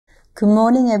Good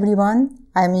morning, everyone.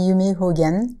 I'm Yumi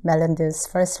Hogan, Maryland's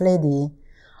First Lady.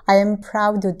 I am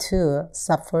proud to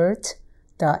support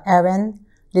the Erin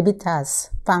Levitas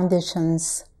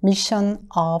Foundation's mission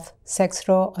of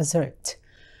sexual assault,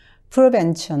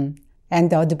 prevention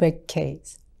and advocacy,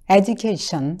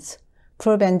 education,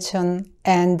 prevention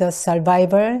and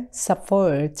survivor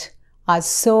support are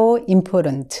so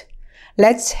important.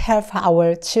 Let's help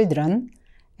our children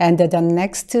and the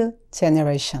next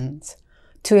generations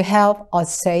to have a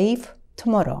safe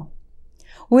tomorrow.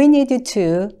 We need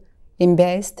to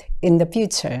invest in the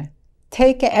future.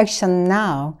 Take action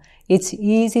now. It's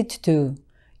easy to do.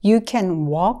 You can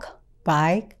walk,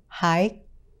 bike, hike,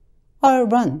 or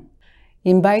run.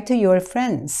 Invite your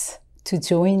friends to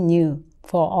join you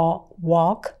for a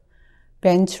walk.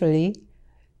 Eventually,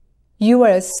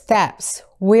 your steps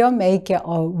will make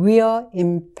a real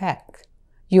impact.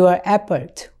 Your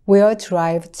effort will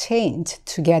drive change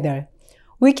together.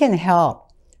 We can help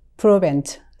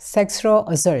prevent sexual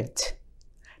assault.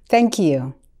 Thank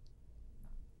you.